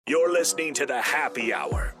You're listening to The Happy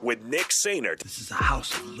Hour with Nick Sainert. This is a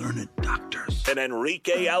house of learned doctors. And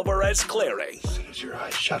Enrique Alvarez Clary. As soon as your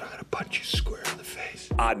eyes shut, I'm going to punch you square in the face.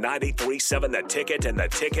 On 93.7 The Ticket and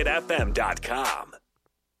theticketfm.com.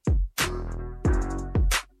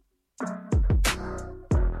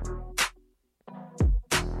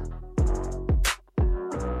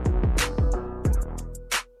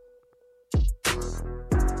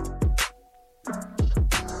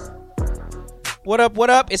 What up, what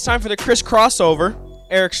up? It's time for the Criss-Cross Over.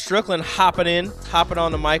 Eric Strickland hopping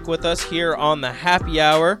on the mic with us here on the Happy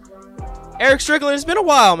Hour. Eric Strickland, it's been a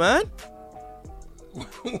while, man.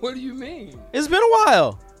 What do you mean? It's been a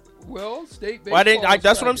while. Well, state baseball.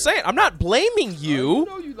 That's what I'm saying. I'm not blaming you. I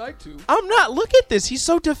know you'd like to. I'm not. Look at this. He's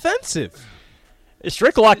so defensive. Is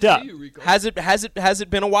Strick locked up? Has it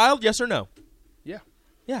been a while? Yes or no? Yeah.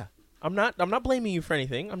 Yeah. I'm not blaming you for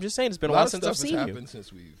anything. I'm just saying it's been a while since I've seen you. A lot of stuff has happened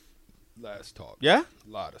since we've last talked. Yeah?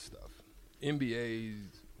 A lot of stuff.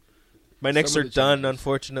 NBA's. My Knicks are done,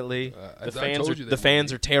 unfortunately. The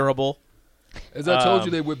fans are terrible. As I told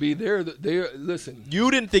you they would be. They're listen.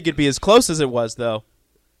 You didn't think it'd be as close as it was, though.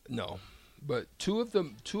 No. But two of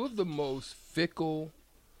the most fickle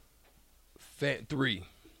three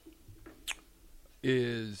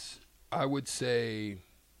is, I would say,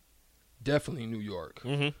 definitely New York.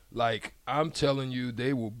 Mm-hmm. Like, I'm telling you,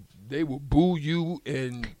 they will boo you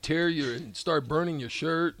and tear you and start burning your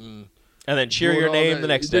shirt and then cheer your name the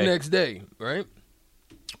next day. The next day, right?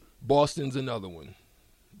 Boston's another one.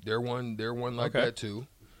 They're one like that too.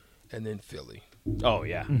 And then Philly. Oh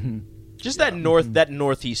yeah. Mm-hmm. Just that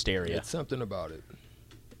northeast area. It's something about it.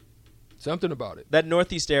 That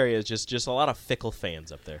northeast area is just a lot of fickle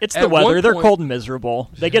fans up there. It's the weather. They're cold and miserable.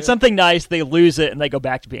 They get something nice, they lose it, and they go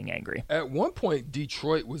back to being angry. At one point,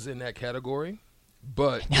 Detroit was in that category,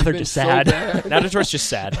 but now they're just sad. So now Detroit's just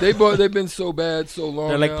sad. They've been so bad so long.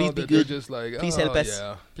 They're like, please be good. They're just like, please help us.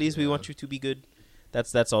 Yeah, please, we want you to be good.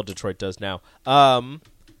 That's all Detroit does now. I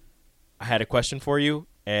had a question for you,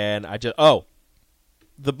 and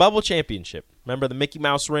the bubble championship. Remember the Mickey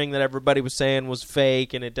Mouse ring that everybody was saying was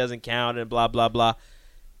fake and it doesn't count and blah, blah, blah.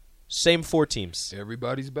 Same 4 teams.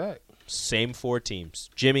 Everybody's back. Same 4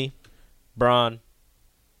 teams. Jimmy, Bron,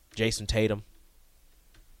 Jason Tatum.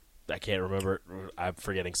 I can't remember. I'm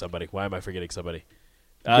forgetting somebody. Why am I forgetting somebody?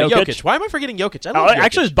 Jokic. Why am I forgetting Jokic? I love Jokic.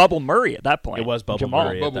 Actually, it was Bubble Murray at that point. It was Bubble Jamal.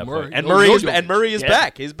 Murray at that Murray. point. And Murray is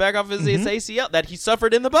back. He's back off his ACL that he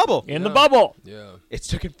suffered in the bubble. In the bubble. Yeah. It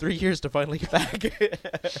took him 3 years to finally get back.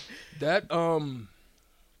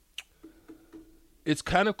 It's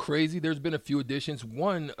kind of crazy. There's been a few additions.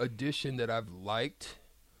 One addition that I've liked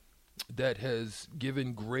that has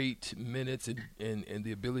given great minutes and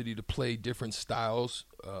the ability to play different styles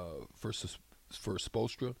for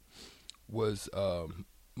Spoelstra was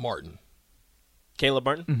Martin. Caleb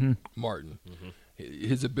Martin? Mm-hmm. Martin. Mm-hmm.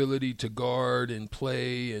 His ability to guard and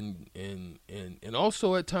play and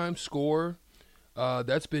also at times score,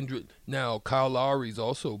 that's been now Kyle Lowry's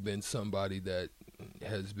also been somebody that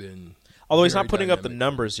has been, although he's not putting dynamic. Up the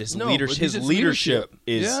numbers, his leadership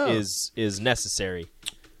is necessary.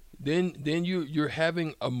 Then you're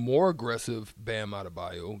having a more aggressive Bam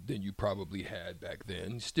Adebayo than you probably had back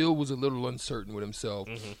then. Still was a little uncertain with himself.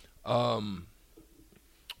 Mm-hmm.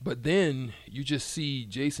 But then you just see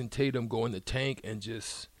Jason Tatum go in the tank and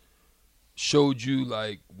just showed you,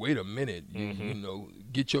 like, wait a minute, you know,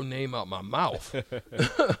 get your name out my mouth.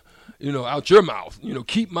 Out your mouth.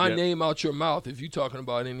 Keep my name out your mouth if you're talking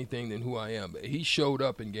about anything than who I am. But he showed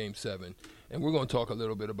up in Game 7, and we're going to talk a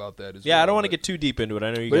little bit about that as well. Yeah, I don't want to get too deep into it.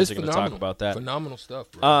 I know you guys are going to talk about that. Phenomenal stuff,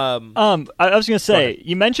 bro. I was going to say,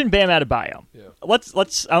 you mentioned Bam Adebayo. Yeah. I want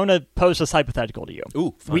to pose this hypothetical to you.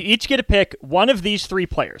 Ooh, fun. We each get to pick one of these 3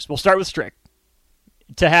 players. We'll start with Strick.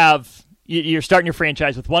 To have, you're starting your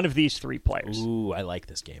franchise with one of these 3 players. Ooh, I like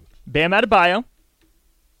this game. Bam Adebayo,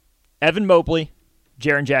 Evan Mobley,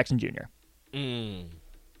 Jaren Jackson Jr.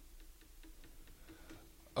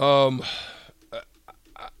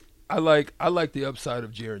 I like the upside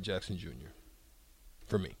of Jaren Jackson Jr.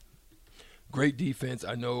 for me. Great defense.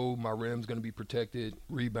 I know my rim's going to be protected.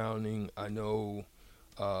 Rebounding. I know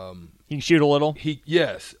he can shoot a little.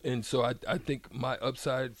 Yes, and so I think my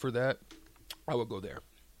upside for that, I would go there.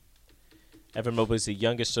 Evan Mobley's the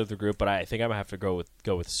youngest of the group, but I think I'm going to have to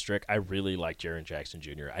go with Strick. I really like Jaren Jackson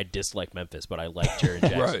Jr. I dislike Memphis, but I like Jaren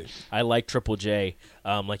Jackson. Right. I like Triple J.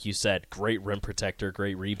 Like you said, great rim protector,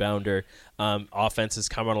 great rebounder. Offense is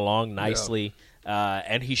coming along nicely. Yeah.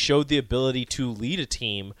 And he showed the ability to lead a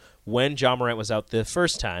team when Ja Morant was out the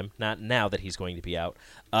first time, not now that he's going to be out.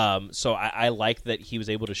 So I like that he was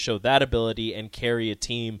able to show that ability and carry a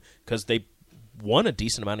team because they won a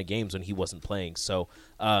decent amount of games when he wasn't playing. So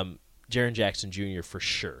Jaren Jackson Jr. for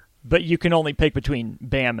sure. But you can only pick between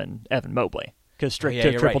Bam and Evan Mobley because Strick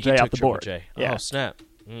took you're Triple right. J He off took the Triple board. J. Yeah. Oh snap!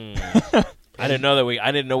 I didn't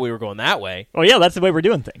know we were going that way. Well, yeah, that's the way we're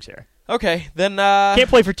doing things here. Okay, then Can't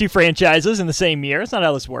play for two franchises in the same year. That's not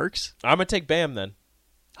how this works. I'm gonna take Bam then.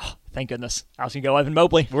 Thank goodness. I was going to go Evan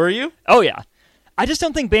Mobley. Were you? Oh, yeah. I just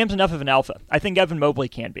don't think Bam's enough of an alpha. I think Evan Mobley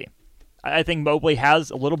can be. I think Mobley has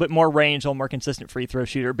a little bit more range, a little more consistent free throw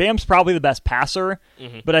shooter. Bam's probably the best passer,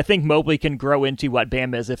 but I think Mobley can grow into what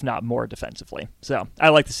Bam is, if not more defensively. So I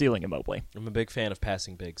like the ceiling of Mobley. I'm a big fan of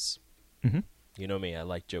passing bigs. Mm-hmm. You know me. I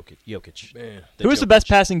like Jokic. Man. Who was the best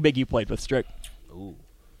passing big you played with, Strick? Ooh.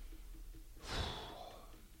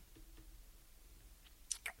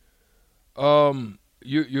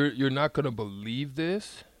 You're not gonna believe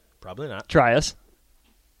this. Probably not. Try us.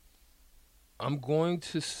 I'm going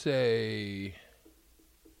to say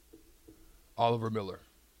Oliver Miller.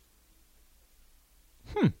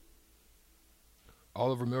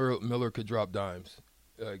 Oliver Miller could drop dimes.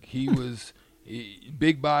 Like he was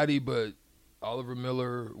big body, but Oliver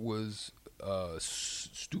Miller was a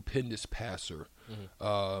stupendous passer.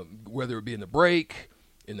 Whether it be in the break,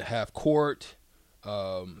 in the half court,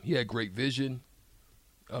 he had great vision.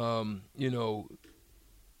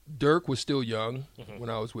 Dirk was still young when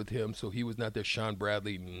I was with him, so he was not there. Sean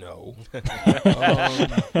Bradley, no.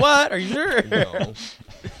 What? Are you sure? No.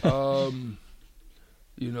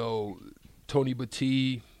 Tony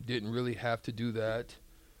Battie didn't really have to do that.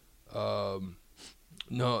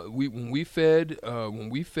 No, when we fed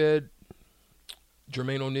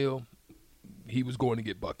Jermaine O'Neal, he was going to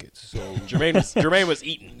get buckets. So Jermaine was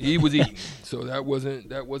eating. He was eating. So that wasn't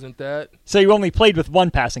that. So you only played with one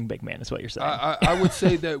passing big man, is what you're saying. I would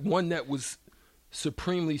say that one that was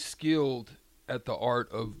supremely skilled at the art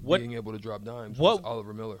of being able to drop dimes was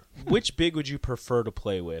Oliver Miller. Which big would you prefer to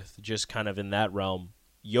play with, just kind of in that realm?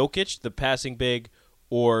 Jokic, the passing big,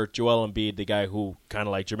 or Joel Embiid, the guy who kind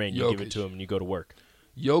of like Jermaine, you give it to him and you go to work?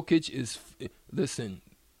 Jokic is, listen,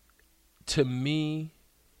 to me,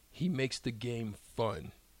 he makes the game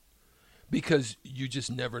fun because you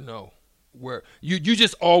just never know where you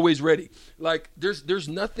just always ready. Like there's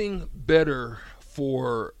nothing better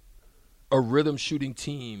for a rhythm shooting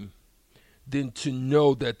team than to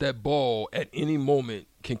know that ball at any moment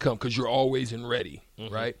can come because you're always in ready,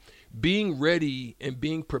 right? Being ready and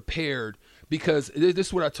being prepared, because this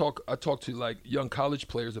is what I talk to like young college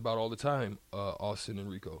players about all the time, Austin and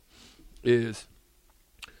Rico, is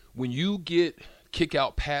when you get kick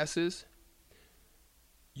out passes,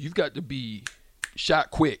 you've got to be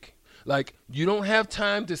shot quick. Like you don't have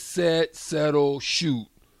time to set, settle, shoot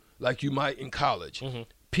like you might in college.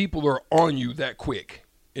 People are on you that quick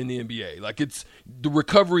in the NBA. Like the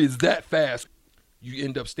recovery is that fast. You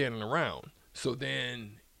end up standing around. So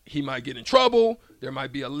then he might get in trouble. There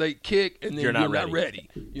might be a late kick, and then you're not ready.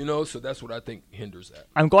 So that's what I think hinders that.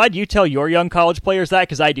 I'm glad you tell your young college players that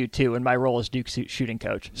because I do too in my role as Duke's shooting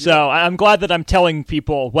coach. So I'm glad that I'm telling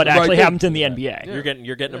people what actually happens in the NBA. Yeah. You're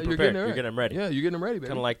getting them prepared. You're getting them ready. Yeah, you're getting them ready, baby.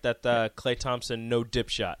 Kind of like that Klay Thompson no dip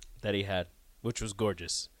shot that he had, which was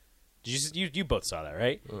gorgeous. You both saw that,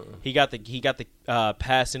 right? He got the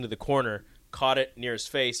pass into the corner, caught it near his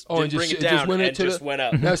face, didn't bring it down, and just went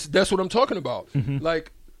up. That's what I'm talking about.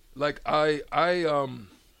 Like I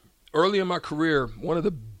early in my career, one of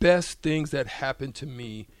the best things that happened to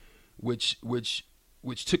me, which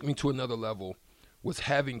took me to another level, was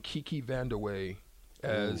having Kiki Vandeweghe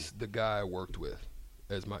as the guy I worked with.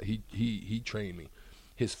 He trained me.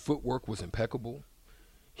 His footwork was impeccable.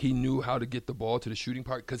 He knew how to get the ball to the shooting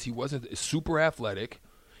part because he wasn't super athletic.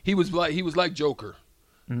 He was like Joker,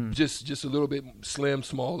 just a little bit slim,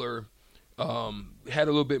 smaller, had a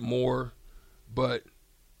little bit more, but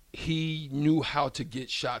he knew how to get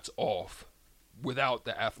shots off without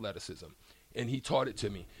the athleticism, and he taught it to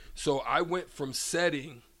me. So I went from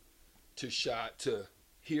setting to shot to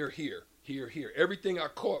here. Everything I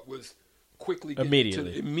caught was quickly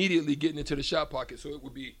immediately getting into the shot pocket, so it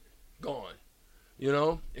would be gone.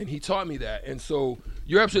 And he taught me that, and so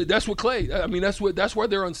you're absolutely. That's what Klay. I mean, that's where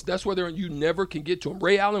they're on. You never can get to him.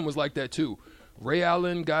 Ray Allen was like that too. Ray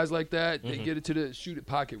Allen, guys like that, they get it to the shoot it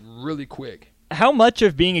pocket really quick. How much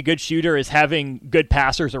of being a good shooter is having good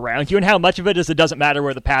passers around you, and how much of it is it doesn't matter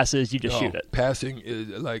where the pass is, you just shoot it? Passing is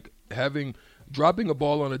like dropping a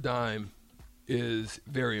ball on a dime is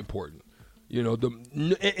very important.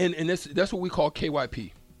 And that's what we call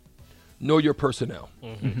KYP. Know your personnel,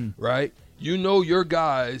 right? You know your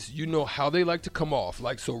guys. You know how they like to come off.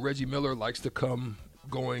 Like so, Reggie Miller likes to come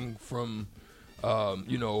going from,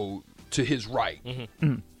 to his right.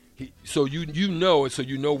 So you know it, so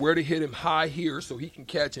you know where to hit him high here so he can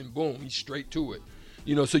catch and boom, he's straight to it.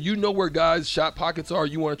 So you know where guys' shot pockets are.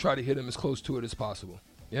 You want to try to hit him as close to it as possible.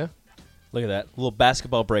 Yeah? Look at that. A little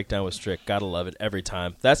basketball breakdown with Strick. Gotta love it every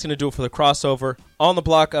time. That's going to do it for the crossover. On the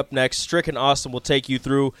block up next, Strick and Austin will take you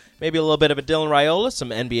through maybe a little bit of a Dylan Raiola, some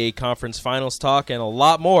NBA Conference Finals talk, and a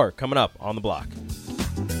lot more coming up on the block.